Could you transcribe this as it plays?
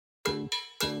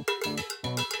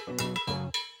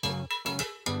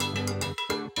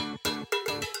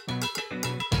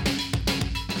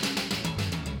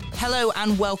Hello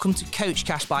and welcome to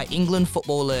Coachcast by England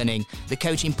Football Learning, the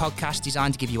coaching podcast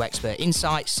designed to give you expert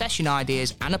insights, session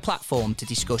ideas and a platform to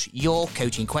discuss your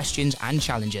coaching questions and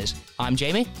challenges. I'm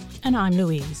Jamie. And I'm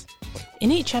Louise.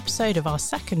 In each episode of our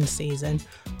second season,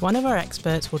 one of our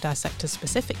experts will dissect a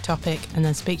specific topic and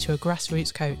then speak to a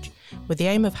grassroots coach, with the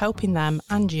aim of helping them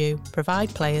and you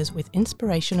provide players with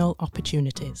inspirational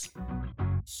opportunities.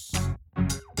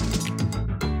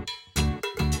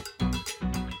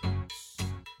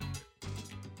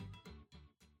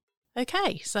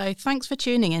 Okay, so thanks for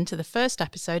tuning in to the first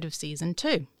episode of Season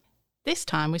 2. This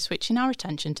time we're switching our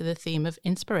attention to the theme of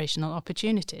inspirational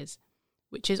opportunities,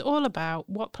 which is all about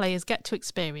what players get to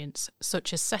experience,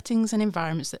 such as settings and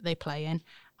environments that they play in,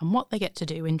 and what they get to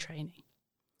do in training.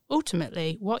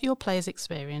 Ultimately, what your players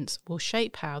experience will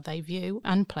shape how they view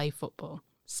and play football.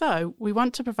 So, we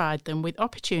want to provide them with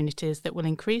opportunities that will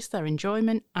increase their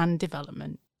enjoyment and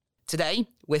development. Today,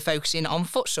 we're focusing on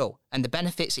futsal and the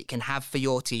benefits it can have for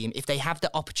your team if they have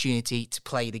the opportunity to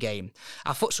play the game.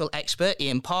 Our futsal expert,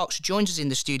 Ian Parks, joins us in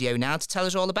the studio now to tell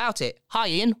us all about it. Hi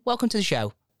Ian, welcome to the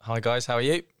show. Hi guys, how are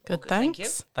you? Good, thanks. Thank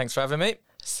you. Thanks for having me.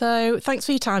 So, thanks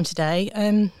for your time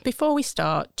today. Before we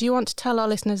start, do you want to tell our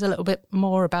listeners a little bit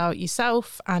more about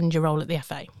yourself and your role at the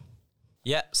FA?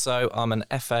 Yeah, so I'm an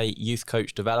FA youth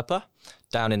coach developer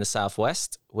down in the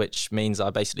Southwest, which means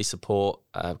I basically support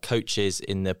coaches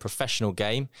in the professional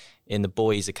game in the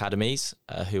boys' academies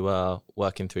who are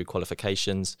working through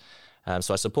qualifications.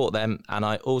 So I support them, and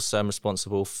I also am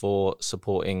responsible for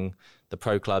supporting the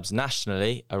pro clubs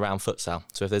nationally around futsal.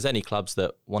 So if there's any clubs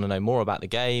that want to know more about the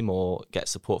game or get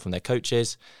support from their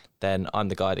coaches, then I'm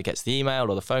the guy that gets the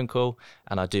email or the phone call,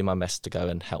 and I do my best to go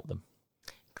and help them.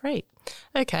 Great.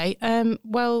 Okay,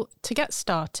 well, to get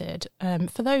started,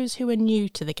 for those who are new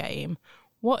to the game,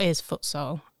 what is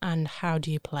futsal and how do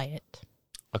you play it?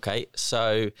 Okay,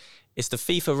 so it's the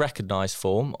FIFA recognised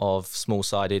form of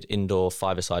small-sided indoor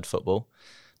five-a-side football.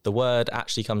 The word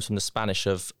actually comes from the Spanish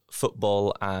of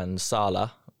football and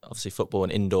sala, obviously football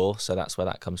and indoor, so that's where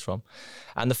that comes from.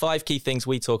 And the 5 key things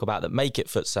we talk about that make it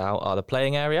futsal are the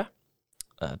playing area,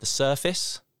 the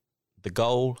surface, the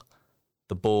goal,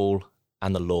 the ball,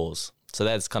 and the laws. So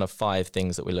there's kind of 5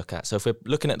 things that we look at. So if we're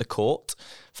looking at the court,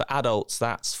 for adults,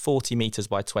 that's 40 metres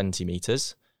by 20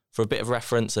 metres. For a bit of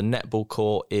reference, a netball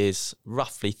court is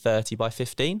roughly 30 by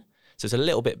 15. So it's a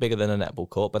little bit bigger than a netball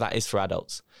court, but that is for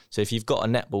adults. So if you've got a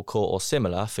netball court or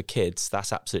similar for kids,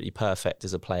 that's absolutely perfect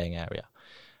as a playing area.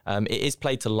 It is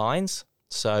played to lines.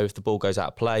 So if the ball goes out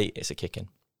of play, it's a kick-in.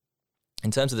 In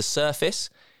terms of the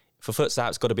surface, for futsal,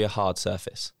 it's got to be a hard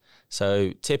surface.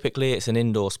 So typically it's an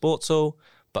indoor sports hall,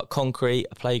 but concrete,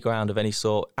 a playground of any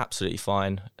sort, absolutely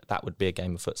fine. That would be a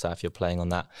game of futsal if you're playing on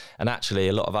that. And actually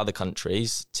a lot of other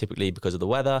countries, typically because of the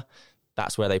weather,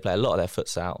 that's where they play a lot of their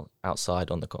futsal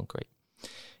outside on the concrete.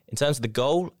 In terms of the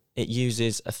goal, it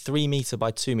uses a 3 metre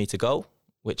by 2 metre goal,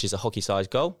 which is a hockey-sized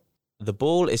goal. The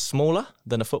ball is smaller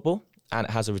than a football and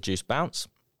it has a reduced bounce.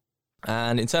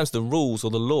 And in terms of the rules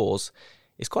or the laws,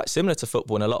 it's quite similar to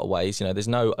football in a lot of ways. You know, there's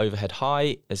no overhead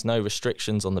height, there's no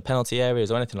restrictions on the penalty areas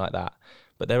or anything like that.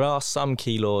 But there are some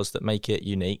key laws that make it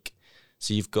unique.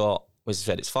 So you've got, as I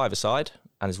said, it's 5-a-side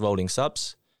and it's rolling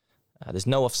subs. There's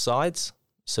no offsides,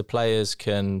 so players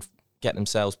can get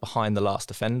themselves behind the last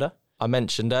defender. I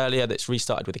mentioned earlier that it's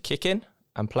restarted with a kick-in,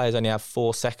 and players only have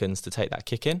 4 seconds to take that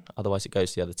kick-in, otherwise it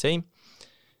goes to the other team.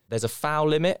 There's a foul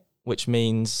limit, which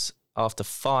means after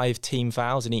 5 team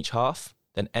fouls in each half,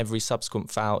 then every subsequent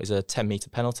foul is a 10-metre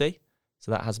penalty.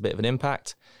 So that has a bit of an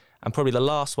impact. And probably the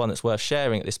last one that's worth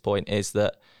sharing at this point is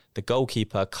that the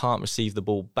goalkeeper can't receive the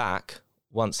ball back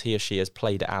once he or she has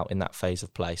played it out in that phase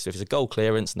of play. So if it's a goal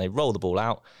clearance and they roll the ball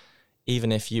out,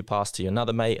 even if you pass to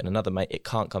another mate and another mate, it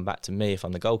can't come back to me if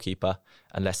I'm the goalkeeper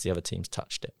unless the other team's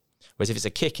touched it. Whereas if it's a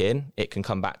kick-in, it can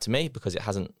come back to me because it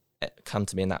hasn't come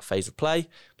to me in that phase of play.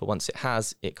 But once it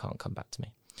has, it can't come back to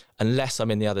me. Unless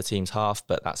I'm in the other team's half,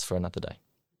 but that's for another day.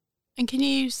 And can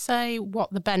you say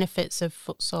what the benefits of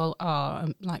futsal are?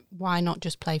 Like, why not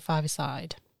just play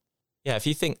 5-a-side? Yeah, if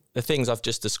you think the things I've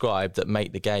just described that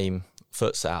make the game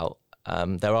futsal,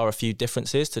 there are a few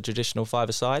differences to traditional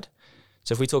 5-a-side.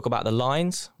 So if we talk about the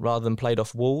lines, rather than played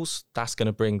off walls, that's going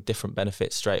to bring different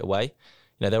benefits straight away.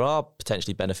 You know, there are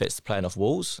potentially benefits to playing off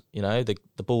walls. You know,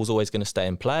 the ball's always going to stay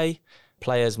in play.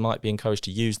 Players might be encouraged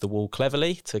to use the wall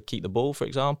cleverly to keep the ball, for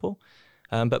example.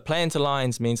 But playing to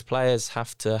lines means players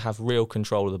have to have real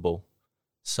control of the ball.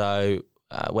 So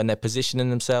when they're positioning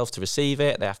themselves to receive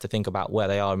it, they have to think about where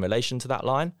they are in relation to that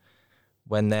line.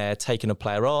 When they're taking a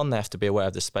player on, they have to be aware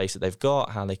of the space that they've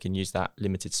got, how they can use that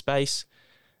limited space.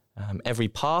 Every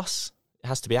pass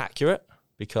has to be accurate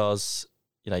because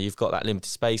you've got that limited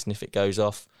space, and if it goes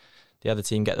off, the other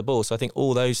team get the ball. So I think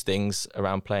all those things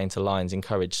around playing to lines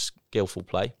encourage skillful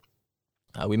play.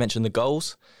 We mentioned the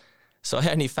goals. So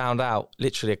I only found out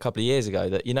literally a couple of years ago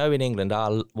that, in England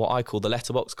are what I call the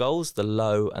letterbox goals, the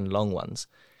low and long ones.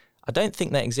 I don't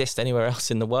think they exist anywhere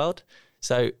else in the world.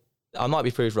 So I might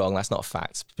be proved wrong. That's not a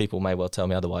fact. People may well tell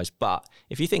me otherwise. But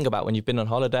if you think about when you've been on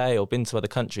holiday or been to other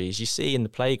countries, you see in the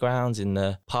playgrounds, in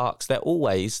the parks, they're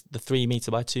always the 3 metre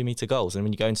by 2 metre goals. And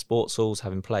when you go in sports halls,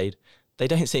 having played, they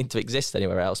don't seem to exist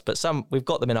anywhere else. But we've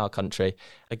got them in our country.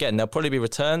 Again, there'll probably be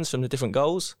returns from the different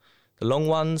goals. The long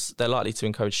ones, they're likely to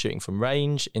encourage shooting from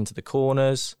range into the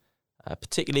corners,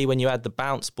 particularly when you add the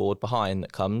bounce board behind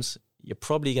that comes. You're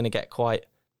probably going to get quite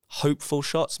hopeful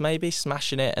shots, maybe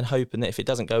smashing it and hoping that if it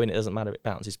doesn't go in, it doesn't matter, it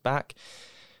bounces back.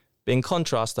 But in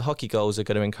contrast, the hockey goals are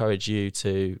going to encourage you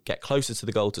to get closer to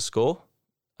the goal to score,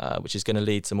 which is going to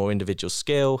lead to more individual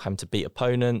skill, having to beat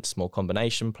opponents, more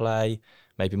combination play,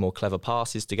 maybe more clever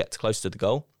passes to get close to the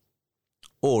goal.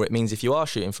 Or it means if you are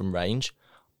shooting from range,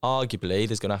 arguably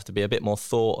there's going to have to be a bit more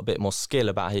thought, a bit more skill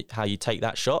about how you take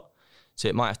that shot. So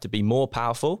it might have to be more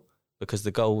powerful because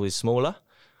the goal is smaller,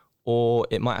 or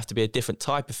it might have to be a different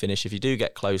type of finish. If you do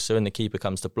get closer and the keeper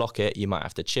comes to block it, you might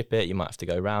have to chip it, you might have to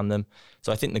go around them.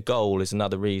 So I think the goal is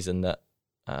another reason that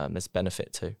there's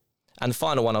benefit to. And the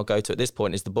final one I'll go to at this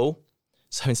point is the ball.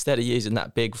 So instead of using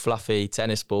that big fluffy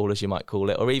tennis ball, as you might call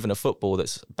it, or even a football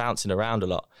that's bouncing around a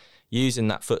lot, using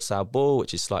that futsal ball,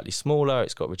 which is slightly smaller,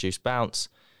 it's got reduced bounce.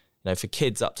 For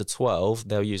kids up to 12,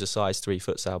 they'll use a size 3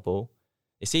 futsal ball.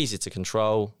 It's easy to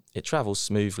control, it travels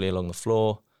smoothly along the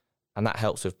floor, and that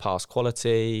helps with pass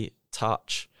quality,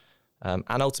 touch, and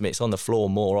ultimately it's on the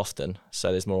floor more often,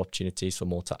 so there's more opportunities for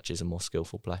more touches and more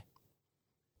skillful play.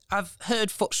 I've heard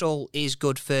futsal is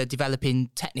good for developing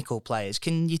technical players.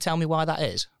 Can you tell me why that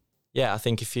is? Yeah, I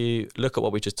think if you look at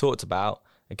what we just talked about,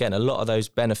 again, a lot of those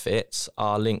benefits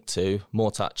are linked to more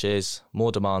touches,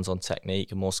 more demands on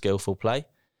technique and more skillful play.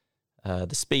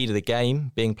 The speed of the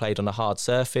game being played on a hard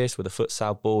surface with a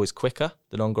futsal ball is quicker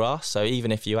than on grass. So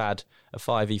even if you add a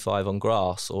 5v5 on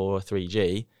grass or a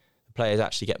 3G, the players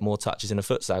actually get more touches in a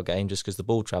futsal game just because the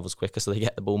ball travels quicker, so they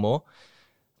get the ball more.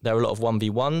 There are a lot of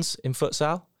 1v1s in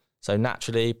futsal. So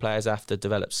naturally, players have to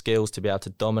develop skills to be able to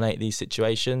dominate these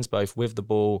situations, both with the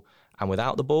ball and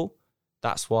without the ball.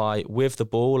 That's why with the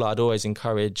ball, I'd always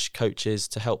encourage coaches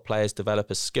to help players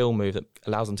develop a skill move that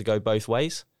allows them to go both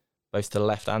ways, both to the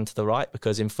left and to the right,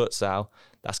 because in futsal,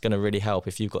 that's going to really help.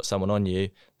 If you've got someone on you,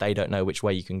 they don't know which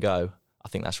way you can go. I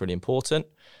think that's really important.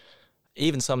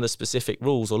 Even some of the specific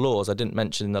rules or laws I didn't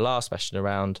mention in the last question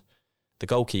around the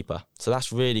goalkeeper. So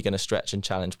that's really going to stretch and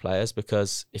challenge players,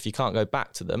 because if you can't go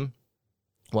back to them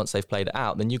once they've played it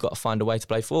out, then you've got to find a way to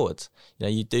play forwards.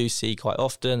 You do see quite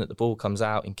often that the ball comes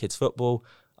out in kids' football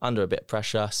under a bit of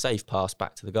pressure, safe pass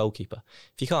back to the goalkeeper.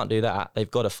 If you can't do that, they've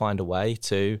got to find a way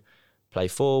to play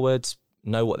forwards,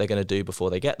 know what they're going to do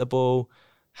before they get the ball,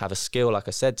 have a skill, like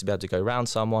I said, to be able to go around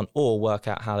someone, or work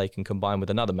out how they can combine with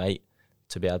another mate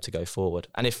to be able to go forward.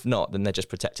 And if not, then they're just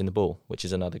protecting the ball, which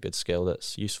is another good skill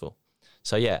that's useful.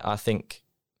 So yeah, I think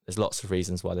there's lots of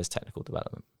reasons why there's technical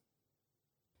development.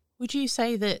 Would you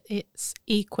say that it's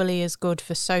equally as good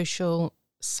for social,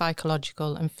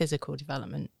 psychological and physical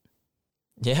development?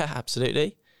 Yeah,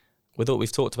 absolutely. With what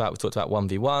we've talked about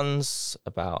 1v1s,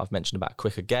 I've mentioned about a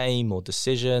quicker game, more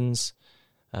decisions.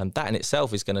 That in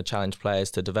itself is going to challenge players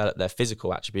to develop their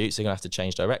physical attributes. They're going to have to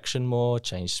change direction more,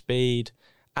 change speed,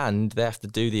 and they have to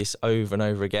do this over and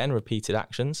over again, repeated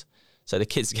actions. So the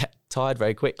kids get tired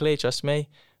very quickly, trust me,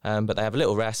 but they have a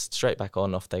little rest, straight back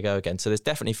on, off they go again. So there's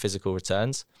definitely physical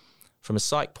returns. From a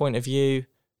psych point of view,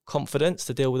 confidence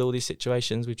to deal with all these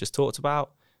situations we've just talked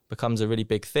about becomes a really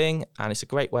big thing, and it's a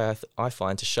great way, I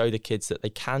find, to show the kids that they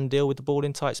can deal with the ball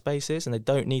in tight spaces and they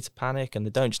don't need to panic and they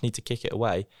don't just need to kick it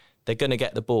away. They're going to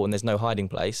get the ball and there's no hiding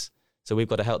place, so we've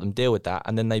got to help them deal with that,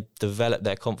 and then they develop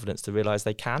their confidence to realise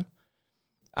they can.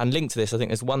 And linked to this, I think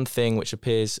there's one thing which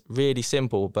appears really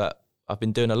simple, but I've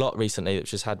been doing a lot recently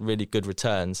which has had really good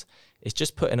returns. It's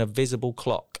just putting a visible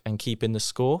clock and keeping the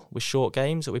score with short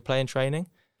games that we play in training.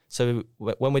 So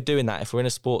when we're doing that, if we're in a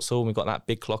sports hall and we've got that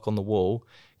big clock on the wall,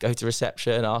 go to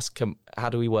reception, ask them, how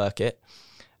do we work it?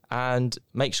 And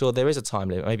make sure there is a time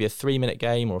limit, maybe a 3-minute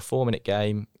game or a 4-minute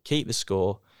game, keep the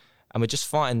score. And we just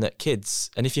find that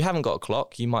kids, and if you haven't got a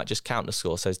clock, you might just count the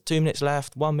score. So it's 2 minutes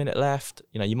left, 1 minute left,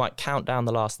 you might count down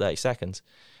the last 30 seconds.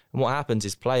 And what happens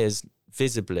is players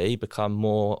visibly become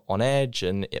more on edge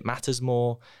and it matters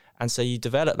more. And so you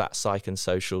develop that psych and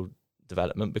social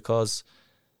development, because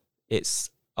it's,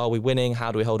 are we winning?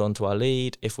 How do we hold on to our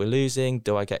lead? If we're losing,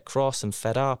 do I get cross and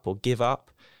fed up or give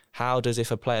up? How does,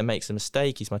 if a player makes a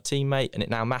mistake, he's my teammate and it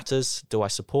now matters, do I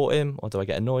support him or do I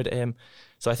get annoyed at him?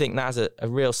 So I think that's a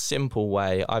real simple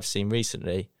way I've seen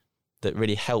recently that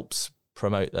really helps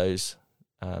promote those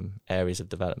areas of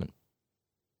development.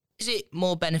 Is it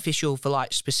more beneficial for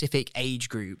like specific age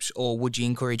groups, or would you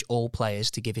encourage all players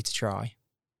to give it a try?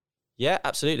 Yeah,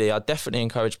 absolutely. I'd definitely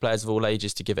encourage players of all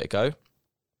ages to give it a go.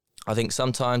 I think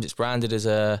sometimes it's branded as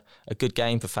a good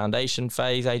game for foundation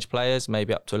phase age players,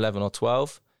 maybe up to 11 or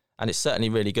 12, and it's certainly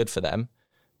really good for them.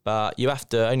 But you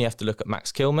only have to look at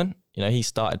Max Kilman. You know, he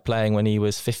started playing when he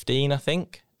was 15, I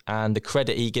think, and the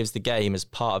credit he gives the game as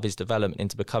part of his development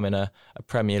into becoming a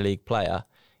Premier League player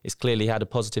is clearly had a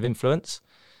positive influence.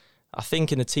 I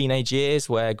think in the teenage years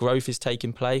where growth is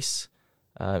taking place,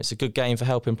 it's a good game for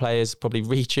helping players probably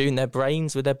retune their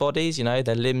brains with their bodies. You know,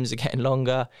 their limbs are getting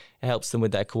longer. It helps them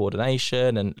with their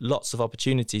coordination and lots of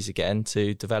opportunities again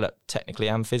to develop technically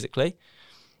and physically.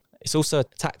 It's also a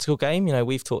tactical game. You know,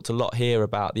 we've talked a lot here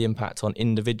about the impact on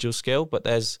individual skill, but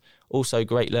there's also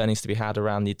great learnings to be had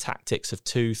around the tactics of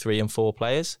 2, 3 and 4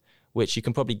 players, which you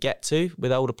can probably get to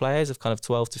with older players of kind of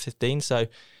 12 to 15. So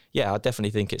yeah, I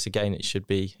definitely think it's a game that should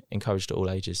be encouraged at all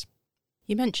ages.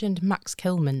 You mentioned Max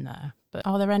Kilman there, but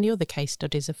are there any other case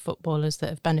studies of footballers that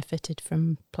have benefited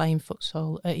from playing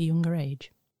futsal at a younger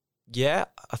age? Yeah,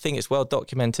 I think it's well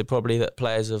documented probably that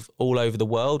players of all over the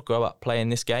world grow up playing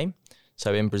this game.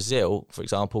 So in Brazil, for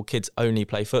example, kids only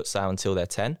play futsal until they're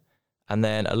 10, and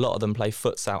then a lot of them play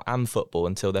futsal and football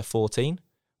until they're 14,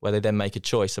 where they then make a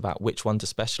choice about which one to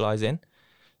specialise in.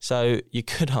 So you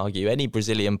could argue any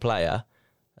Brazilian player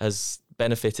has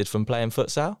benefited from playing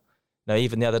futsal. Now,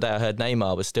 even the other day I heard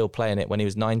Neymar was still playing it when he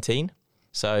was 19.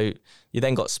 So you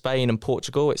then got Spain and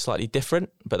Portugal. It's slightly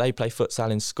different, but they play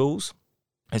futsal in schools.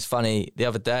 It's funny, the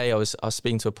other day I was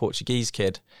speaking to a Portuguese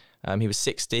kid. He was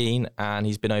 16 and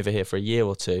he's been over here for a year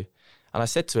or two. And I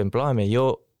said to him, blimey,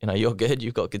 you're good,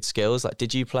 you've got good skills. Like,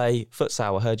 did you play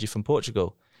futsal? I heard you from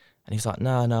Portugal. And he was like,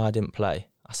 no, I didn't play.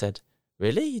 I said,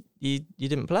 really? You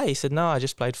didn't play? He said, no, I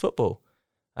just played football.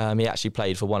 He actually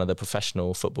played for one of the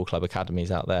professional football club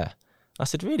academies out there. I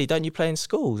said, really, don't you play in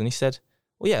schools? And he said,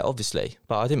 well, yeah, obviously,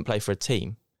 but I didn't play for a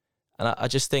team. And I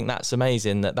just think that's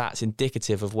amazing that that's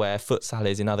indicative of where futsal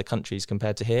is in other countries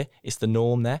compared to here. It's the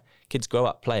norm there. Kids grow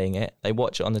up playing it. They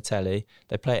watch it on the telly.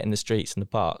 They play it in the streets and the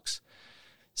parks.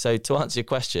 So to answer your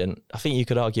question, I think you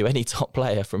could argue any top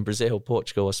player from Brazil,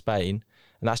 Portugal or Spain,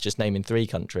 and that's just naming 3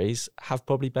 countries, have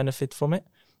probably benefited from it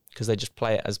because they just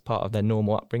play it as part of their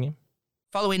normal upbringing.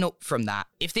 Following up from that,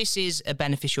 if this is a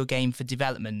beneficial game for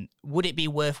development, would it be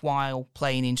worthwhile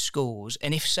playing in schools?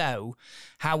 And if so,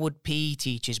 how would PE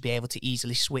teachers be able to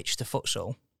easily switch to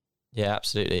futsal? Yeah,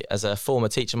 absolutely. As a former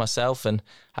teacher myself and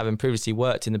having previously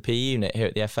worked in the PE unit here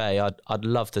at the FA, I'd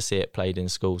love to see it played in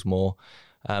schools more.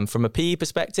 From a PE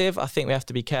perspective, I think we have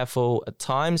to be careful at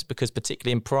times because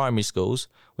particularly in primary schools,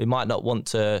 we might not want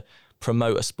to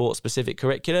promote a sport-specific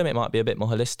curriculum. It might be a bit more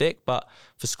holistic, but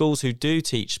for schools who do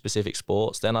teach specific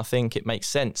sports, then I think it makes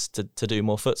sense to do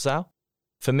more futsal.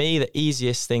 For me, the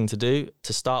easiest thing to do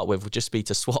to start with would just be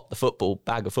to swap the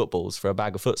bag of footballs for a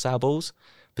bag of futsal balls,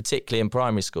 particularly in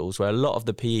primary schools where a lot of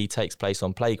the PE takes place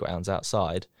on playgrounds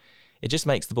outside. It just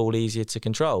makes the ball easier to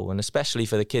control, and especially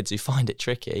for the kids who find it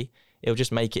tricky, it'll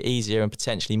just make it easier and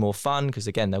potentially more fun because,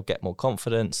 again, they'll get more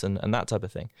confidence and that type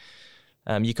of thing.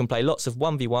 You can play lots of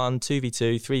 1v1,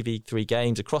 2v2, 3v3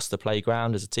 games across the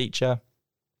playground as a teacher,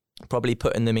 probably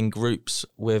putting them in groups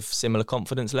with similar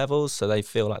confidence levels so they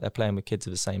feel like they're playing with kids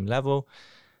of the same level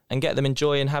and get them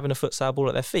enjoying having a futsal ball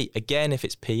at their feet. Again, if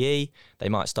it's PE, they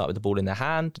might start with the ball in their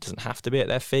hand. It doesn't have to be at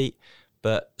their feet,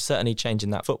 but certainly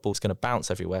changing that football is going to bounce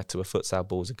everywhere to a futsal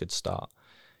ball is a good start.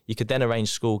 You could then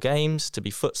arrange school games to be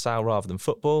futsal rather than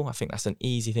football. I think that's an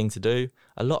easy thing to do.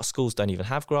 A lot of schools don't even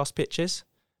have grass pitches.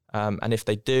 And if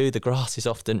they do, the grass is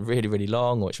often really, really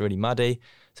long or it's really muddy.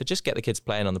 So just get the kids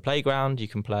playing on the playground. You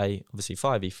can play, obviously,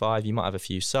 5v5. You might have a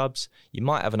few subs. You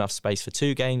might have enough space for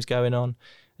 2 games going on.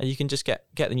 And you can just get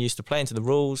them used to playing to the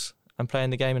rules and playing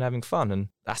the game and having fun. And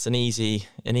that's an easy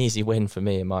win for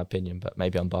me, in my opinion, but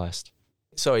maybe I'm biased.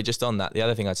 Sorry, just on that, the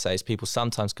other thing I'd say is people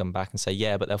sometimes come back and say,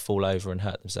 yeah, but they'll fall over and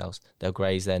hurt themselves. They'll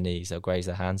graze their knees, they'll graze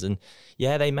their hands. And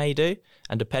yeah, they may do.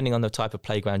 And depending on the type of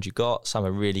playground you got, some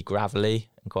are really gravelly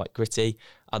and quite gritty.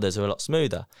 Others are a lot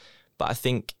smoother. But I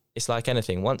think it's like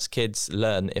anything. Once kids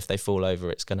learn if they fall over,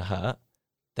 it's going to hurt,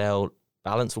 their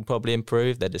balance will probably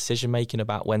improve. Their decision-making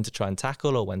about when to try and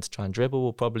tackle or when to try and dribble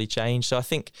will probably change. So I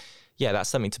think, yeah, that's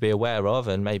something to be aware of.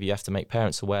 And maybe you have to make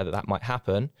parents aware that might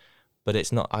happen. But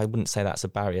it's not, I wouldn't say that's a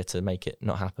barrier to make it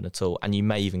not happen at all. And you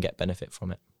may even get benefit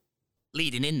from it.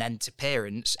 Leading in then to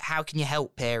parents, how can you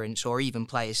help parents or even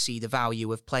players see the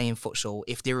value of playing futsal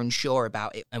if they're unsure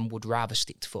about it and would rather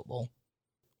stick to football?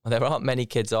 Well, there aren't many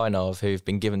kids I know of who've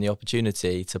been given the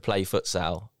opportunity to play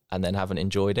futsal and then haven't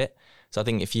enjoyed it. So I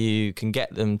think if you can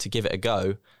get them to give it a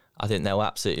go, I think they'll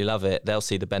absolutely love it. They'll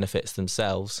see the benefits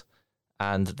themselves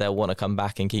and they'll want to come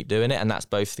back and keep doing it. And that's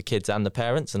both the kids and the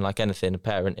parents. And like anything, a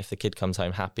parent, if the kid comes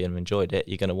home happy and enjoyed it,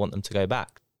 you're going to want them to go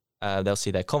back. They'll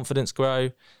see their confidence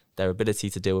grow, their ability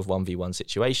to deal with 1v1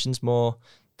 situations more.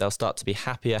 They'll start to be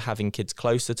happier having kids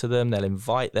closer to them. They'll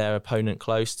invite their opponent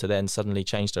close to then suddenly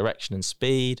change direction and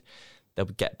speed. They'll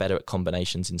get better at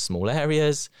combinations in small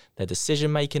areas. Their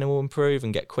decision making will improve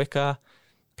and get quicker.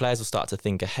 Players will start to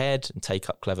think ahead and take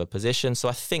up clever positions. So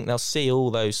I think they'll see all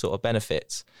those sort of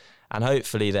benefits. And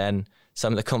hopefully then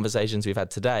some of the conversations we've had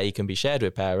today can be shared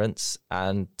with parents,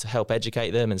 and to help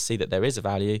educate them and see that there is a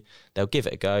value, they'll give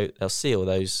it a go. They'll see all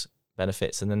those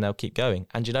benefits and then they'll keep going.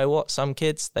 And you know what? Some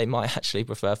kids, they might actually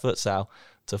prefer futsal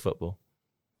to football.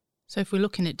 So if we're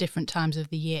looking at different times of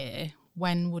the year,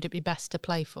 when would it be best to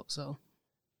play futsal?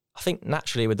 I think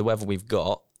naturally with the weather we've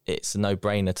got, it's a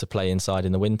no-brainer to play inside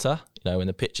in the winter. You know, when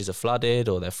the pitches are flooded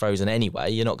or they're frozen anyway,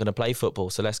 you're not going to play football.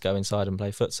 So let's go inside and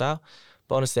play futsal.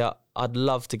 But honestly, I'd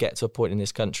love to get to a point in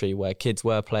this country where kids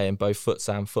were playing both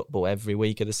futsal and football every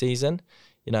week of the season.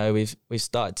 You know, we've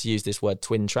started to use this word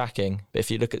twin tracking. But if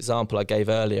you look at the example I gave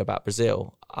earlier about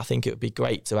Brazil, I think it would be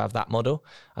great to have that model.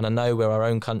 And I know we're our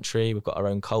own country, we've got our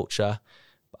own culture.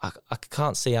 But I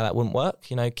can't see how that wouldn't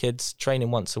work. You know, kids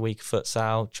training once a week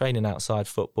futsal, training outside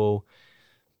football,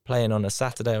 playing on a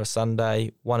Saturday or a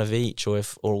Sunday, one of each or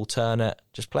alternate,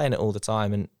 just playing it all the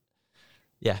time. And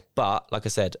yeah, but like I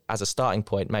said, as a starting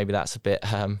point, maybe that's a bit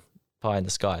pie in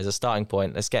the sky. As a starting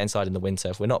point, let's get inside in the winter.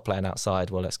 If we're not playing outside,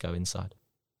 well, let's go inside.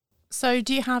 So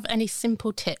do you have any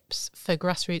simple tips for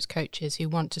grassroots coaches who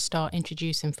want to start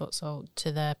introducing futsal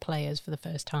to their players for the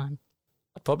first time?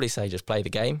 I'd probably say just play the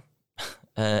game.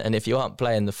 And if you aren't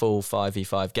playing the full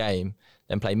 5v5 game,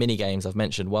 then play mini games. I've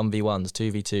mentioned 1v1s,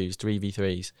 2v2s,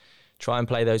 3v3s. Try and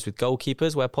play those with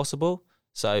goalkeepers where possible.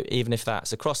 So even if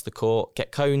that's across the court,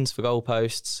 get cones for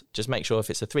goalposts. Just make sure if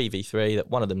it's a 3v3 that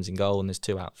one of them's in goal and there's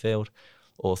two outfield,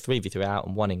 or 3v3 out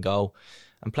and one in goal.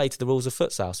 And play to the rules of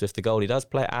futsal. So if the goalie does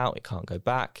play it out, it can't go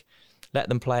back. Let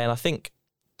them play. And I think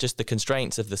just the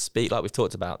constraints of the speed, like we've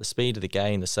talked about, the speed of the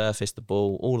game, the surface, the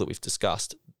ball, all that we've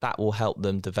discussed, that will help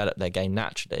them develop their game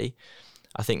naturally.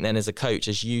 I think then as a coach,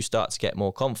 as you start to get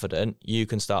more confident, you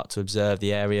can start to observe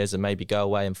the areas and maybe go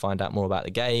away and find out more about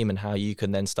the game and how you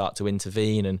can then start to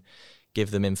intervene and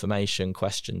give them information,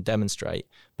 question, demonstrate.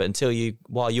 But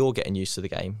while you're getting used to the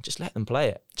game, just let them play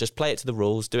it. Just play it to the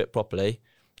rules, do it properly.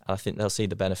 I think they'll see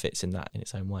the benefits in that in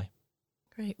its own way.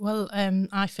 Great. Well,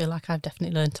 I feel like I've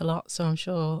definitely learnt a lot, so I'm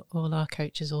sure all our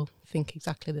coaches will think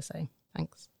exactly the same.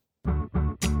 Thanks.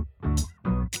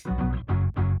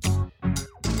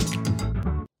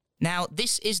 Now,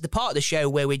 this is the part of the show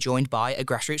where we're joined by a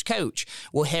grassroots coach.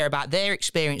 We'll hear about their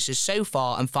experiences so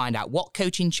far and find out what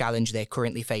coaching challenge they're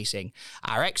currently facing.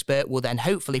 Our expert will then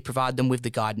hopefully provide them with the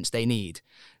guidance they need.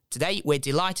 Today, we're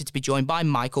delighted to be joined by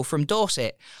Michael from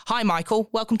Dorset. Hi, Michael.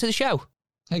 Welcome to the show.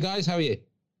 Hey, guys. How are you?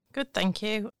 Good, thank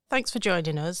you. Thanks for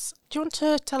joining us. Do you want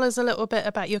to tell us a little bit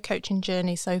about your coaching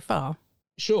journey so far?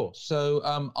 Sure. So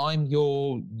I'm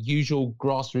your usual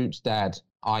grassroots dad.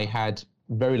 I had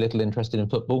very little interest in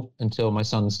football until my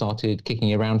son started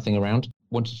kicking around.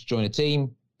 Wanted to join a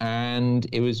team. And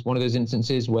it was one of those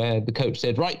instances where the coach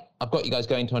said, right, I've got you guys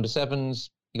going to under-7s.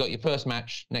 You got your first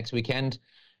match next weekend.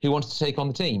 Who wants to take on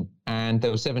the team? And there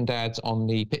were 7 dads on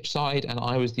the pitch side, and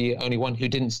I was the only one who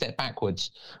didn't step backwards.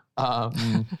 So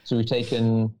we've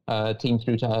taken a team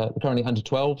through to currently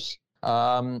under-12s.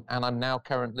 And I'm now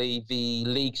currently the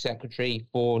league secretary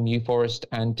for New Forest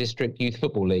and District Youth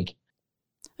Football League.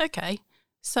 Okay.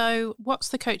 So what's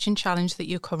the coaching challenge that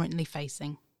you're currently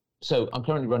facing? So I'm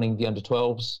currently running the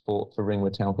under-12s for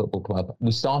Ringwood Town Football Club.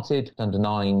 We started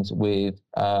under-9s with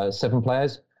 7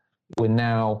 players. We're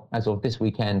now, as of this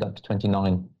weekend, up to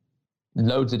 29.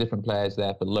 Loads of different players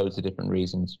there for loads of different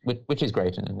reasons, which is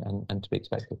great and to be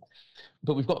expected.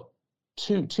 But we've got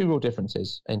two real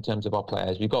differences in terms of our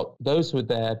players. You've got those who are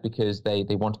there because they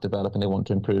want to develop and they want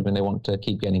to improve and they want to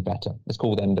keep getting better. Let's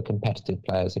call them the competitive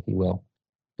players, if you will.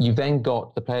 You've then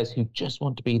got the players who just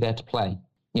want to be there to play.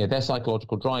 You know, their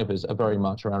psychological drivers are very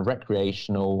much around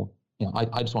recreational. You know,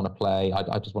 I just want to play.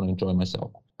 I just want to enjoy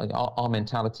myself. Like our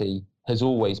mentality has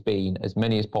always been as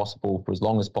many as possible for as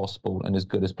long as possible and as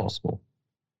good as possible.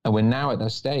 And we're now at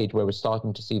that stage where we're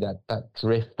starting to see that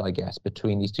drift, I guess,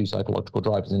 between these two psychological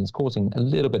drivers, and it's causing a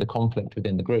little bit of conflict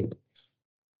within the group.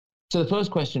 So the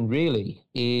first question really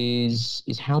is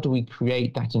how do we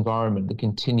create that environment that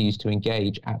continues to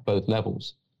engage at both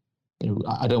levels?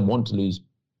 I don't want to lose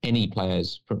any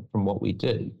players from what we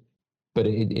do, but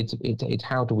it's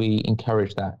how do we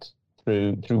encourage that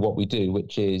through what we do,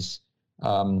 which is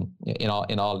in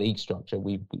our league structure,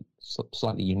 we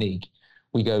slightly unique.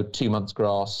 We go 2 months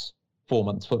grass, 4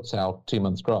 months futsal, 2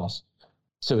 months grass.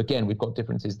 So again, we've got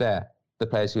differences there. The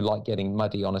players who like getting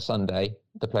muddy on a Sunday,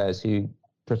 the players who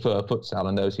prefer futsal,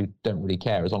 and those who don't really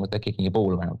care as long as they're kicking a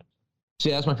ball around. So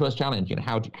yeah, that's my first challenge.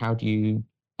 How do you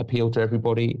appeal to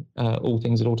everybody, all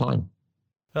things at all time?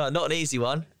 Not an easy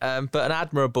one, but an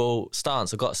admirable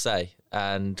stance, I've got to say.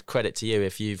 And credit to you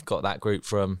if you've got that group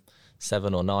from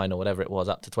 7 or 9 or whatever it was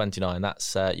up to 29.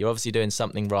 That's you're obviously doing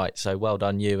something right. So well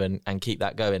done you, and keep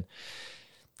that going.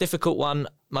 Difficult one.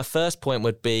 My first point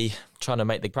would be trying to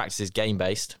make the practices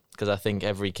game-based, because I think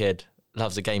every kid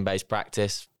loves a game-based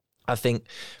practice. I think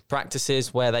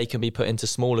practices where they can be put into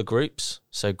smaller groups,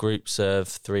 so groups of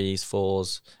 3s,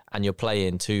 4s, and you're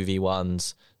playing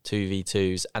 2v1s,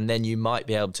 2v2s, and then you might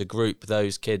be able to group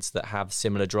those kids that have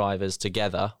similar drivers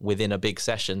together within a big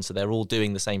session, so they're all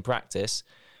doing the same practice,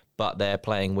 but they're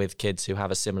playing with kids who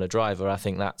have a similar driver. I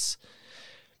think that's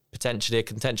potentially a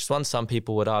contentious one. Some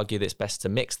people would argue that it's best to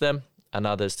mix them and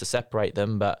others to separate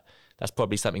them, but that's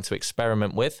probably something to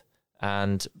experiment with.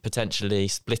 And potentially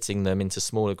splitting them into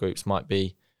smaller groups might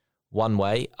be one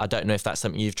way. I don't know if that's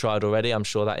something you've tried already. I'm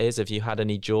sure that is. Have you had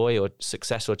any joy or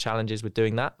success or challenges with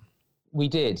doing that? We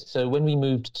did. So when we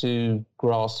moved to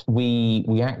grass,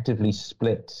 we actively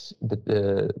split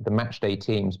the match day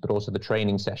teams, but also the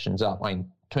training sessions up.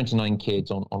 29 kids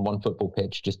on one football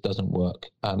pitch just doesn't work,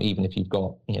 even if you've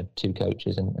got 2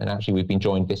 coaches. And actually, we've been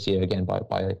joined this year again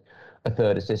by a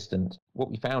third assistant. What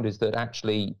we found is that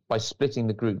actually by splitting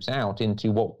the groups out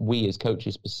into what we as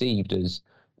coaches perceived as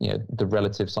the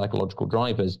relative psychological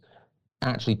drivers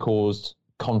actually caused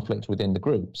conflict within the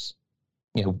groups.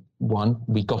 One,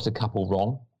 we got a couple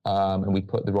wrong, and we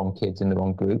put the wrong kids in the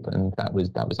wrong group, and that was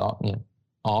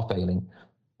our failing.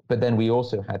 But then we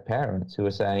also had parents who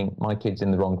were saying, my kid's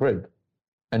in the wrong group.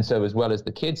 And so as well as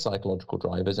the kids' psychological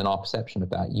drivers and our perception of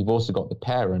that, you've also got the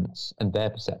parents and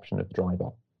their perception of the driver.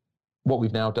 What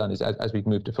we've now done is, as we've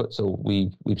moved to futsal,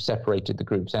 we've separated the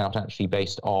groups out actually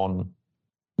based on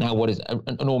now what is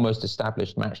an almost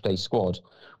established match day squad.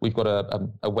 We've got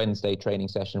a Wednesday training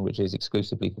session, which is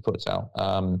exclusively for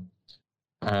futsal.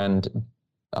 And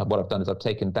what I've done is I've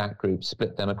taken that group,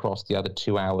 split them across the other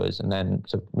 2 hours, and then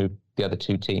sort of moved the other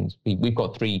 2 teams. We've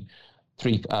got three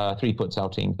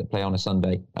futsal teams that play on a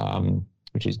Sunday,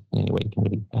 which is the only way you can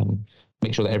really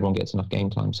make sure that everyone gets enough game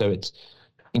time. So it's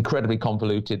incredibly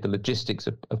convoluted. The logistics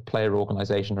of player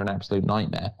organisation are an absolute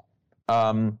nightmare.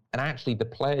 And actually, the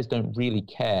players don't really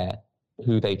care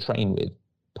who they train with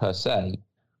per se.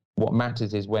 What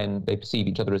matters is when they perceive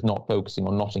each other as not focusing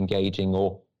or not engaging,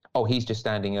 or he's just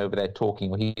standing over there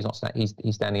talking, or he's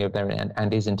standing over there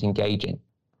and isn't engaging,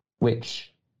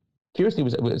 which curiously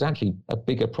was actually a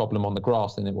bigger problem on the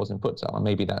grass than it was in futsal. And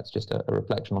maybe that's just a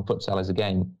reflection on futsal as a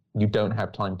game. You don't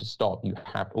have time to stop. You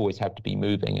always have to be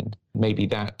moving, and maybe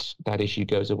that issue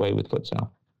goes away with futsal.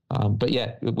 But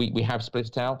yeah, we have split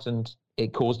it out, and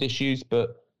it caused issues,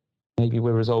 but maybe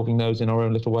we're resolving those in our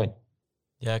own little way.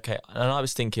 Yeah, okay. And I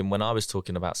was thinking, when I was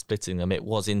talking about splitting them, it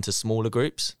was into smaller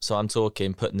groups. So I'm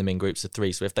talking putting them in groups of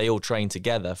 3. So if they all train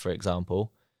together, for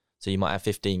example, so you might have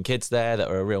 15 kids there that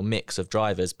are a real mix of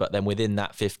drivers, but then within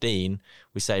that 15,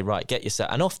 we say, right, get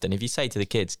yourself. And often if you say to the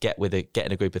kids, get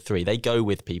in a group of 3, they go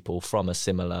with people from a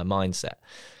similar mindset.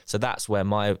 So that's where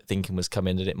my thinking was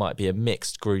coming, that it might be a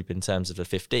mixed group in terms of the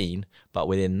 15, but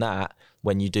within that,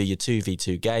 when you do your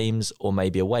 2v2 games, or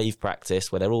maybe a wave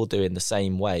practice where they're all doing the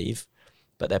same wave,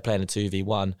 but they're playing a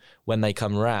 2v1, when they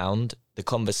come round, the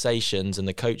conversations and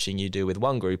the coaching you do with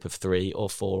one group of 3 or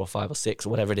 4 or 5 or 6 or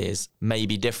whatever it is may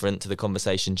be different to the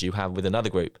conversations you have with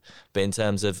another group. But in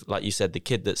terms of, like you said, the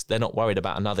kid they're not worried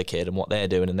about another kid and what they're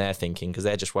doing and they're thinking, because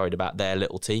they're just worried about their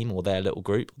little team or their little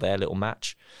group, their little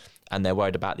match, and they're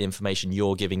worried about the information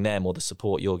you're giving them or the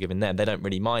support you're giving them. They don't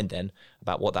really mind then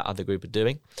about what that other group are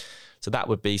doing. So that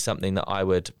would be something that I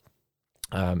would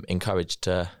encourage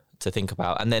to think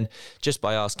about. And then just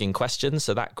by asking questions,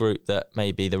 so that group that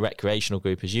maybe the recreational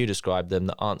group as you described them,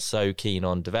 that aren't so keen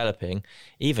on developing,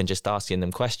 even just asking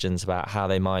them questions about how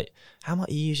might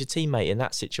you use your teammate in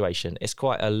that situation. It's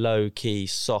quite a low-key,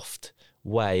 soft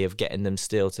way of getting them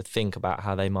still to think about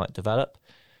how they might develop.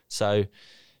 So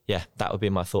yeah, that would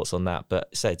be my thoughts on that. But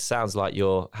it sounds like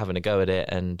you're having a go at it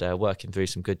and working through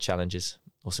some good challenges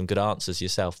or some good answers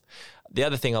yourself. The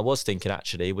other thing I was thinking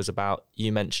actually was about,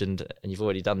 you mentioned, and you've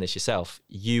already done this yourself,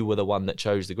 you were the one that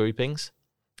chose the groupings.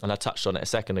 And I touched on it a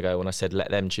second ago when I said let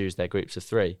them choose their groups of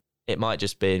 3. It might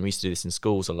just be, and we used to do this in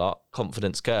schools a lot,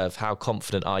 confidence curve. How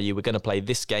confident are you? We're going to play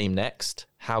this game next.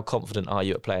 How confident are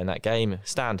you at playing that game?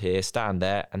 Stand here, stand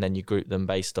there, and then you group them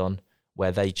based on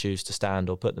where they choose to stand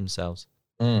or put themselves.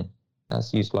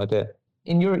 That's a useful idea.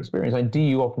 In your experience, do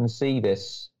you often see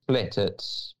this split at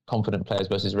confident players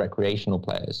versus recreational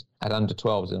players at under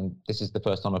 12s? And this is the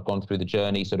first time I've gone through the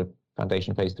journey, sort of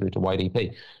foundation phase through to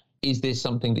YDP. Is this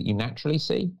something that you naturally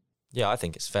see? Yeah, I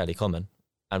think it's fairly common.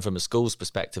 And from a school's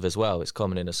perspective as well, it's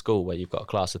common in a school where you've got a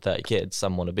class of 30 kids.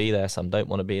 Some want to be there, some don't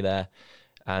want to be there.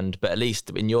 But at least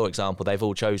in your example, they've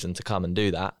all chosen to come and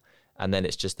do that. And then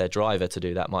it's just their driver to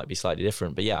do that might be slightly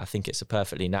different. But yeah, I think it's a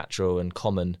perfectly natural and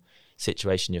common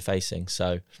situation you're facing.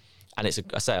 So, and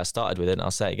I started with it and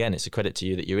I'll say it again, it's a credit to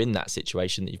you that you're in that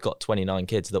situation, that you've got 29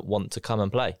 kids that want to come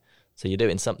and play. So you're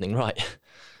doing something right.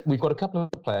 We've got a couple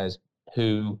of players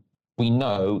who we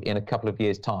know in a couple of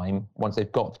years' time, once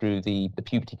they've got through the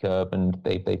puberty curve and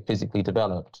they've physically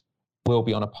developed, will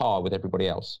be on a par with everybody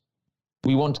else.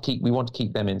 We want to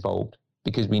keep them involved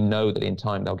because we know that in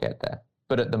time they'll get there.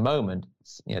 But at the moment,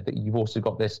 that you've also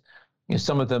got this,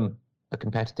 some of them are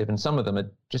competitive and some of them are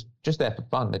just there for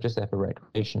fun. They're just there for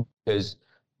recreation because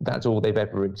that's all they've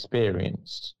ever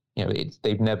experienced.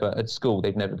 They've never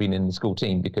been in the school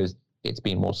team because it's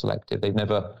been more selective. They've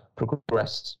never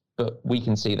progressed. But we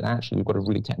can see that actually we've got a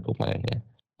really technical player here.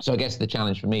 So I guess the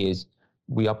challenge for me is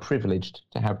we are privileged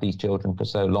to have these children for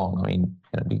so long. I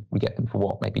mean, we get them for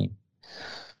what, maybe,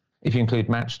 if you include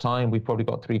match time, we've probably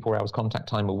got 3-4 hours contact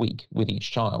time a week with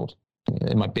each child.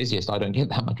 In my busiest, I don't get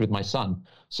that much with my son.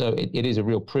 So it is a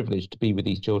real privilege to be with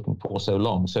these children for so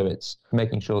long. So it's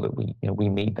making sure that we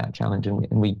meet that challenge and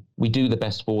we do the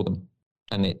best for them.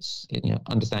 And it's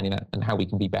understanding that and how we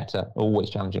can be better,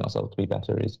 always challenging ourselves to be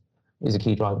better is a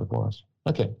key driver for us.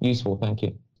 Okay, useful, thank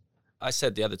you. I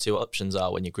said the other 2 options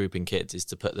are when you're grouping kids is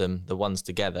to put the ones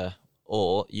together,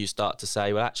 or you start to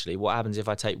say, well, actually, what happens if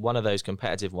I take one of those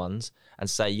competitive ones and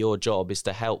say your job is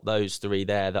to help those 3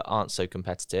 there that aren't so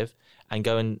competitive and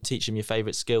go and teach them your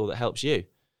favourite skill that helps you?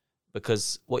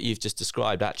 Because what you've just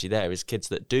described actually there is kids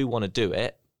that do want to do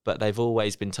it, but they've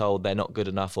always been told they're not good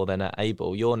enough or they're not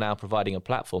able. You're now providing a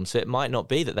platform. So it might not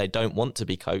be that they don't want to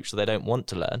be coached or they don't want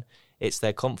to learn. It's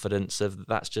their confidence of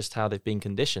that's just how they've been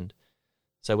conditioned.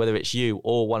 So whether it's you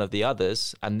or one of the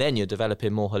others, and then you're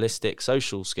developing more holistic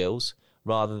social skills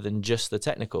rather than just the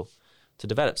technical. To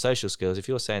develop social skills, if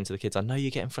you're saying to the kids, I know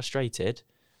you're getting frustrated,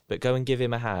 but go and give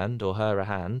him a hand or her a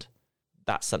hand,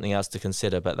 that's something else to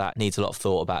consider, but that needs a lot of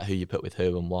thought about who you put with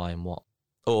who and why and what.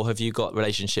 Or have you got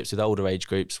relationships with older age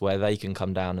groups where they can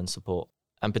come down and support?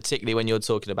 And particularly when you're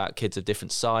talking about kids of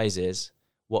different sizes,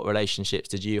 what relationships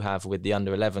did you have with the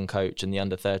under 11 coach and the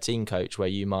under 13 coach where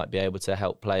you might be able to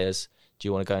help players? Do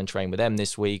you want to go and train with them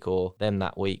this week or them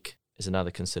that week is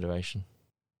another consideration.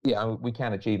 Yeah, we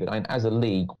can achieve it. I mean, as a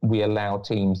league, we allow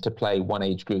teams to play one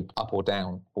age group up or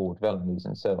down for development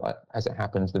reasons. So as it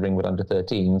happens, the Ringwood under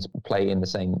 13s play in the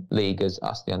same league as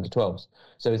us, the under 12s.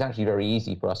 So it's actually very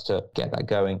easy for us to get that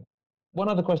going. One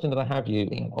other question that I have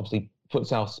obviously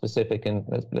futsal specific, and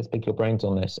let's pick your brains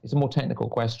on this. It's a more technical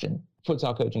question.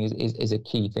 Futsal coaching is a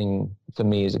key thing for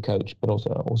me as a coach, but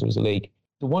also as a league.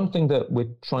 The one thing that we're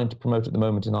trying to promote at the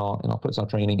moment in our futsal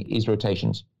training is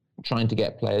rotations. Trying to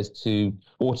get players to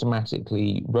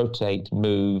automatically rotate,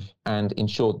 move, and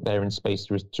ensure that they're in space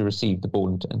to receive the ball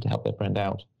and to help their friend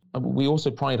out. We also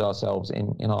pride ourselves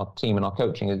in our team and our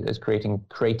coaching as creating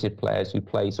creative players who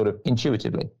play sort of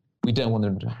intuitively. We don't want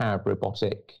them to have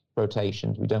robotic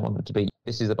rotations. We don't want them to be,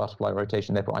 this is a butterfly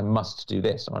rotation, therefore I must do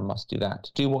this or I must do that.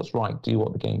 Do what's right, do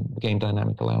what the game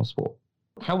dynamic allows for.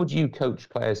 How would you coach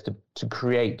players to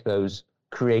create those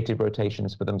creative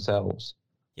rotations for themselves?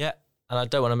 Yeah. And I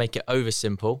don't want to make it over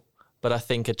simple, but I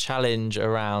think a challenge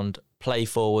around play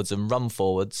forwards and run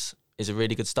forwards is a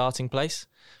really good starting place,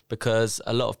 because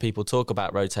a lot of people talk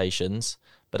about rotations,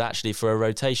 but actually for a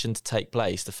rotation to take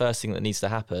place, the first thing that needs to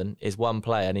happen is one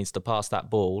player needs to pass that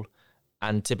ball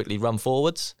and typically run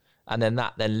forwards, and then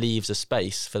that then leaves a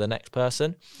space for the next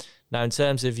person. Now, in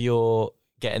terms of your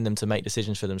getting them to make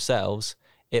decisions for themselves,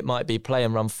 it might be play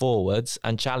and run forwards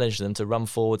and challenge them to run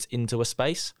forwards into a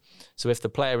space. So if the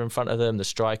player in front of them, the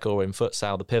striker, or in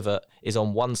futsal, the pivot, is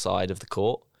on one side of the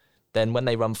court, then when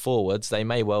they run forwards, they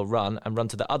may well run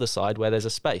to the other side where there's a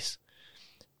space.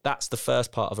 That's the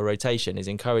first part of a rotation, is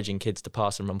encouraging kids to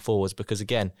pass and run forwards, because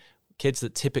again, kids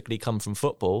that typically come from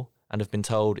football and have been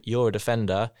told, you're a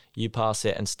defender, you pass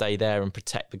it and stay there and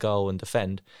protect the goal and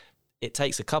defend, it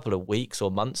takes a couple of weeks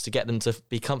or months to get them to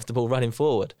be comfortable running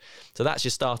forward. So that's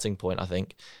your starting point, I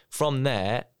think. From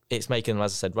there, it's making them,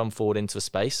 as I said, run forward into a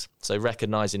space. So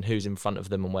recognising who's in front of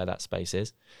them and where that space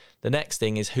is. The next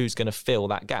thing is who's going to fill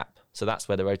that gap. So that's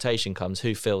where the rotation comes.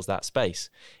 Who fills that space?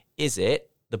 Is it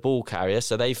the ball carrier?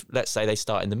 So let's say they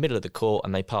start in the middle of the court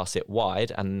and they pass it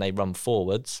wide and they run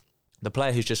forwards. The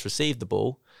player who's just received the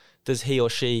ball, does he or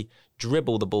she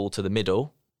dribble the ball to the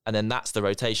middle? And then that's the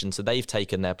rotation. So they've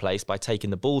taken their place by taking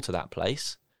the ball to that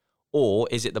place. Or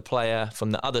is it the player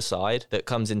from the other side that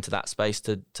comes into that space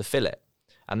to fill it?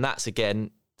 And that's,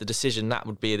 again, the decision. That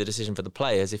would be the decision for the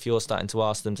players. If you're starting to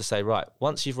ask them to say, right,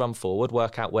 once you've run forward,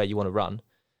 work out where you want to run.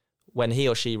 When he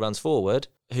or she runs forward,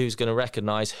 who's going to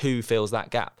recognise who fills that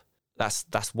gap?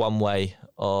 That's one way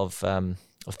of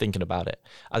thinking about it.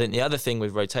 I think the other thing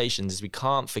with rotations is we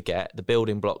can't forget the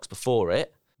building blocks before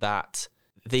it, that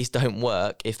these don't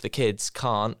work if the kids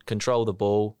can't control the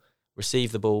ball,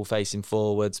 receive the ball facing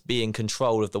forwards, be in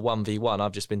control of the 1v1.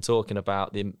 I've just been talking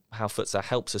about how futsal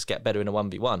helps us get better in a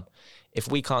 1v1. If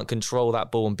we can't control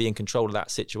that ball and be in control of that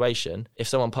situation, if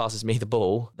someone passes me the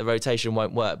ball, the rotation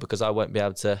won't work because I won't be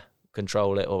able to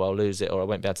control it, or I'll lose it, or I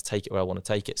won't be able to take it where I want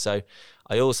to take it. So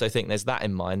I also think there's that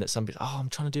in mind, that some people, I'm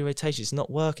trying to do rotation, it's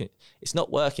not working. It's not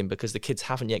working because the kids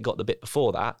haven't yet got the bit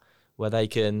before that where they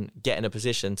can get in a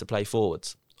position to play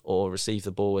forwards or receive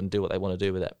the ball and do what they want to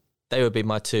do with it. They would be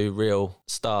my two real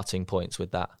starting points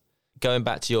with that. Going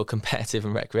back to your competitive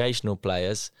and recreational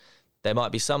players, there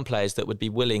might be some players that would be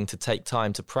willing to take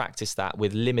time to practice that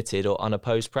with limited or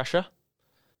unopposed pressure.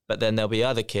 But then there'll be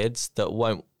other kids that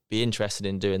won't be interested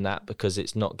in doing that because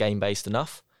it's not game-based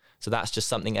enough. So that's just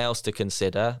something else to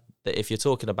consider, that if you're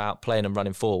talking about playing and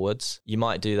running forwards, you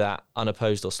might do that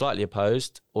unopposed or slightly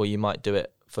opposed, or you might do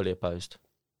it fully opposed.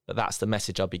 But that's the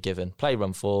message I'll be given. Play,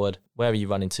 run forward. Where are you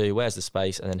running to? Where's the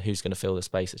space? And then who's going to fill the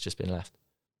space that's just been left?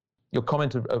 Your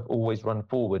comment of always run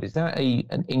forward, is that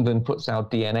an England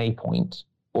futsal DNA point,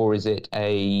 or is it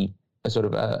a sort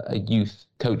of a youth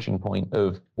coaching point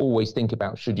of always think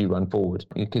about should you run forward,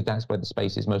 because that's where the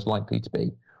space is most likely to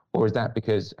be? Or is that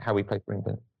because how we play for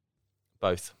England?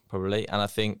 Both, probably. And I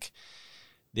think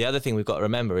the other thing we've got to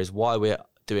remember is why we're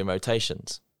doing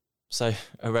rotations. So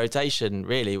a rotation,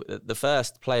 really, the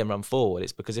first play and run forward,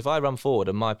 it's because if I run forward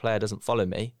and my player doesn't follow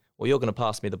me, well, you're going to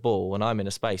pass me the ball when I'm in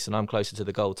a space and I'm closer to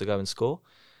the goal to go and score.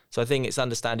 So I think it's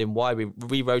understanding why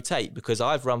we rotate, because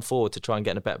I've run forward to try and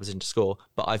get in a better position to score,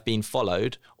 but I've been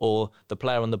followed, or the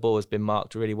player on the ball has been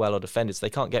marked really well or defended, so they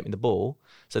can't get me the ball.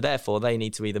 So therefore, they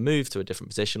need to either move to a different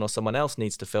position or someone else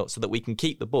needs to fill, so that we can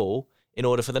keep the ball in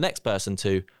order for the next person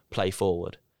to play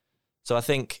forward. So I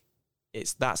think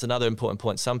that's another important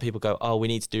point. Some people go, we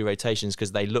need to do rotations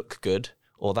because they look good,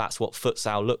 or that's what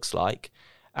futsal looks like.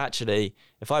 Actually,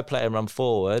 if I play and run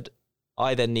forward,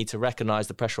 I then need to recognise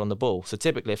the pressure on the ball. So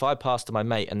typically, if I pass to my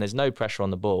mate and there's no pressure on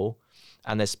the ball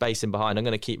and there's space in behind, I'm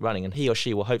going to keep running and he or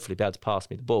she will hopefully be able to pass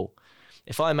me the ball.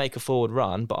 If I make a forward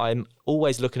run, but I'm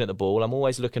always looking at the ball, I'm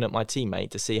always looking at my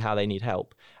teammate to see how they need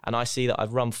help, and I see that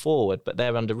I've run forward, but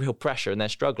they're under real pressure and they're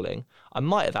struggling, I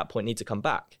might at that point need to come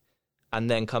back and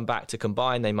then come back to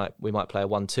combine. We might play a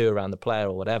 1-2 around the player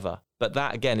or whatever. But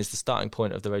that, again, is the starting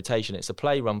point of the rotation. It's a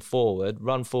play, run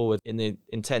forward in the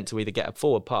intent to either get a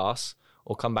forward pass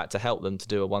or come back to help them to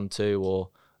do a 1-2 or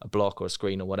a block or a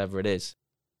screen or whatever it is.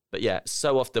 But yeah,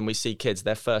 so often we see kids,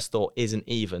 their first thought isn't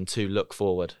even to look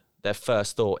forward. Their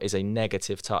first thought is a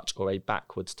negative touch or a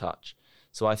backwards touch.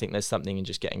 So I think there's something in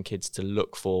just getting kids to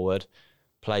look forward,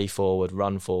 play forward,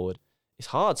 run forward. It's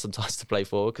hard sometimes to play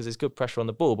forward because there's good pressure on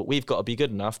the ball, but we've got to be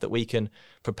good enough that we can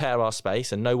prepare our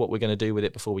space and know what we're going to do with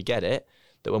it before we get it,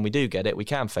 that when we do get it, we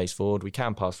can face forward, we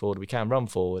can pass forward, we can run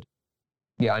forward.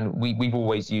 Yeah, and we've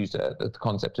always used the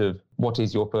concept of what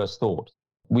is your first thought?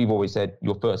 We've always said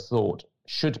your first thought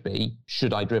should be,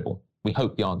 should I dribble? We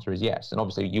hope the answer is yes. And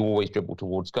obviously you always dribble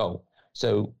towards goal.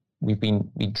 So we've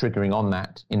been triggering on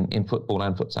that in football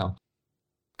and futsal.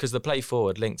 Because the play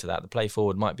forward linked to that, the play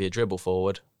forward might be a dribble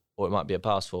forward or it might be a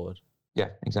pass forward. Yeah,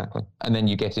 exactly. And then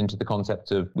you get into the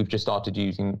concept of, we've just started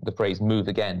using the phrase move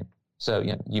again. So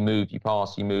you move, you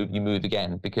pass, you move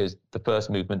again, because the first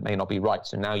movement may not be right.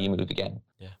 So now you move again.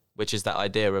 Yeah, which is that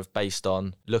idea of based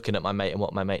on looking at my mate and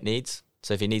what my mate needs.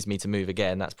 So if he needs me to move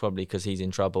again, that's probably because he's in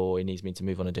trouble or he needs me to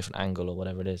move on a different angle or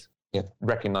whatever it is. Yeah,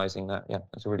 recognising that. Yeah,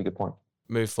 that's a really good point.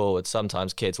 Move forward.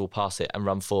 Sometimes kids will pass it and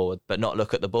run forward, but not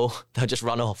look at the ball. They'll just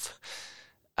run off.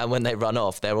 And when they run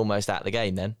off, they're almost at the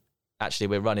game then. Actually,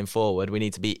 we're running forward. We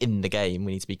need to be in the game.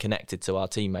 We need to be connected to our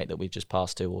teammate that we've just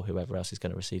passed to or whoever else is going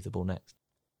to receive the ball next.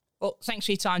 Well, thanks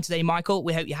for your time today, Michael.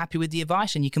 We hope you're happy with the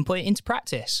advice and you can put it into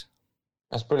practice.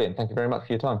 That's brilliant. Thank you very much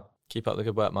for your time. Keep up the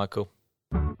good work, Michael.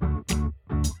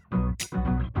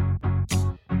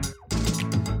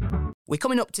 We're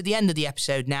coming up to the end of the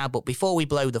episode now, but before we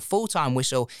blow the full-time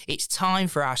whistle, it's time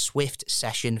for our Swift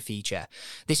Session feature.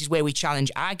 This is where we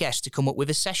challenge our guests to come up with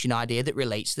a session idea that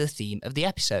relates to the theme of the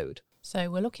episode. So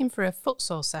we're looking for a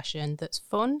futsal session that's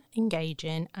fun,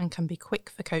 engaging, and can be quick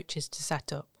for coaches to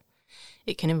set up.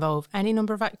 It can involve any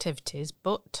number of activities,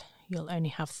 but you'll only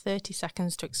have 30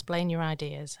 seconds to explain your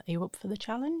ideas. Are you up for the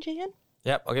challenge, Ian?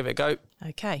 Yep, I'll give it a go.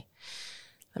 Okay.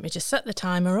 Let me just set the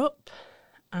timer up,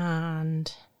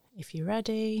 and if you're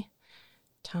ready,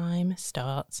 time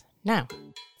starts now.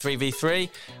 3v3,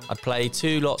 I'd play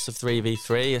 2 lots of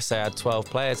 3v3. Say I had 12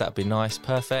 players, that'd be nice,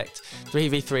 perfect.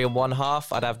 3v3 in one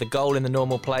half, I'd have the goal in the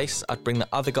normal place. I'd bring the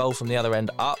other goal from the other end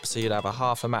up, so you'd have a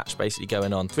half a match basically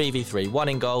going on. 3v3, 1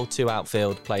 in goal, 2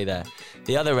 outfield, play there.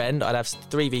 The other end, I'd have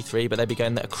 3v3, but they'd be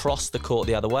going across the court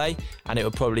the other way, and it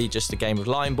would probably just a game of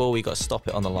line ball. We've got to stop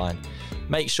it on the line.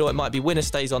 Make sure it might be winner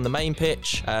stays on the main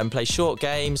pitch, play short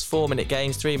games, 4-minute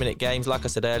games, 3-minute games, like I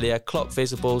said earlier, clock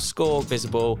visible, score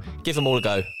visible, give them all a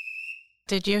go.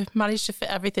 Did you manage to fit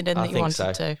everything in that you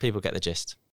wanted to? People get the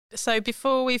gist. So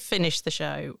before we finish the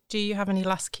show, do you have any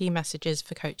last key messages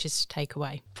for coaches to take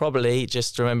away? Probably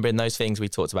just remembering those things we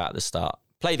talked about at the start.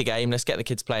 Play the game, let's get the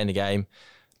kids playing the game.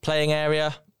 Playing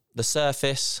area, the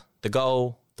surface, the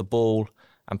goal, the ball,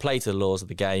 and play to the laws of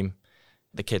the game.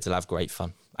 The kids will have great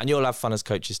fun. And you'll have fun as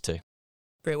coaches too.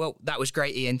 Brilliant. Well, that was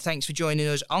great, Ian. Thanks for joining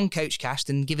us on Coachcast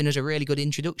and giving us a really good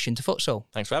introduction to futsal.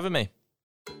 Thanks for having me.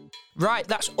 Right,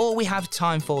 that's all we have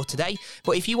time for today.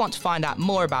 But if you want to find out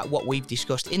more about what we've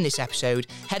discussed in this episode,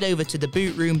 head over to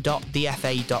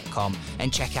thebootroom.thefa.com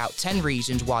and check out 10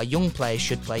 reasons why young players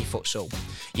should play futsal.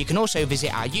 You can also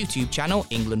visit our YouTube channel,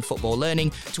 England Football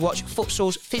Learning, to watch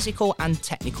futsal's physical and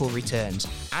technical returns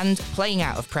and playing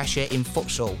out of pressure in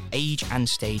futsal, age and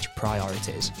stage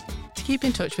priorities. To keep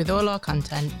in touch with all our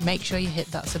content, make sure you hit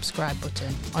that subscribe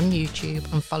button on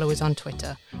YouTube and follow us on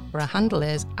Twitter, where our handle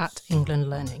is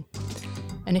 @EnglandLearning.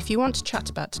 And if you want to chat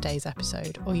about today's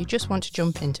episode, or you just want to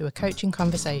jump into a coaching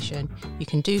conversation, you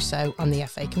can do so on the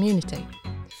FA community.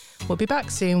 We'll be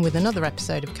back soon with another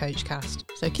episode of Coachcast,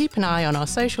 so keep an eye on our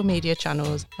social media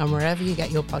channels and wherever you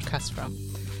get your podcasts from.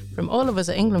 From all of us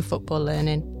at England Football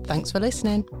Learning, thanks for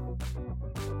listening.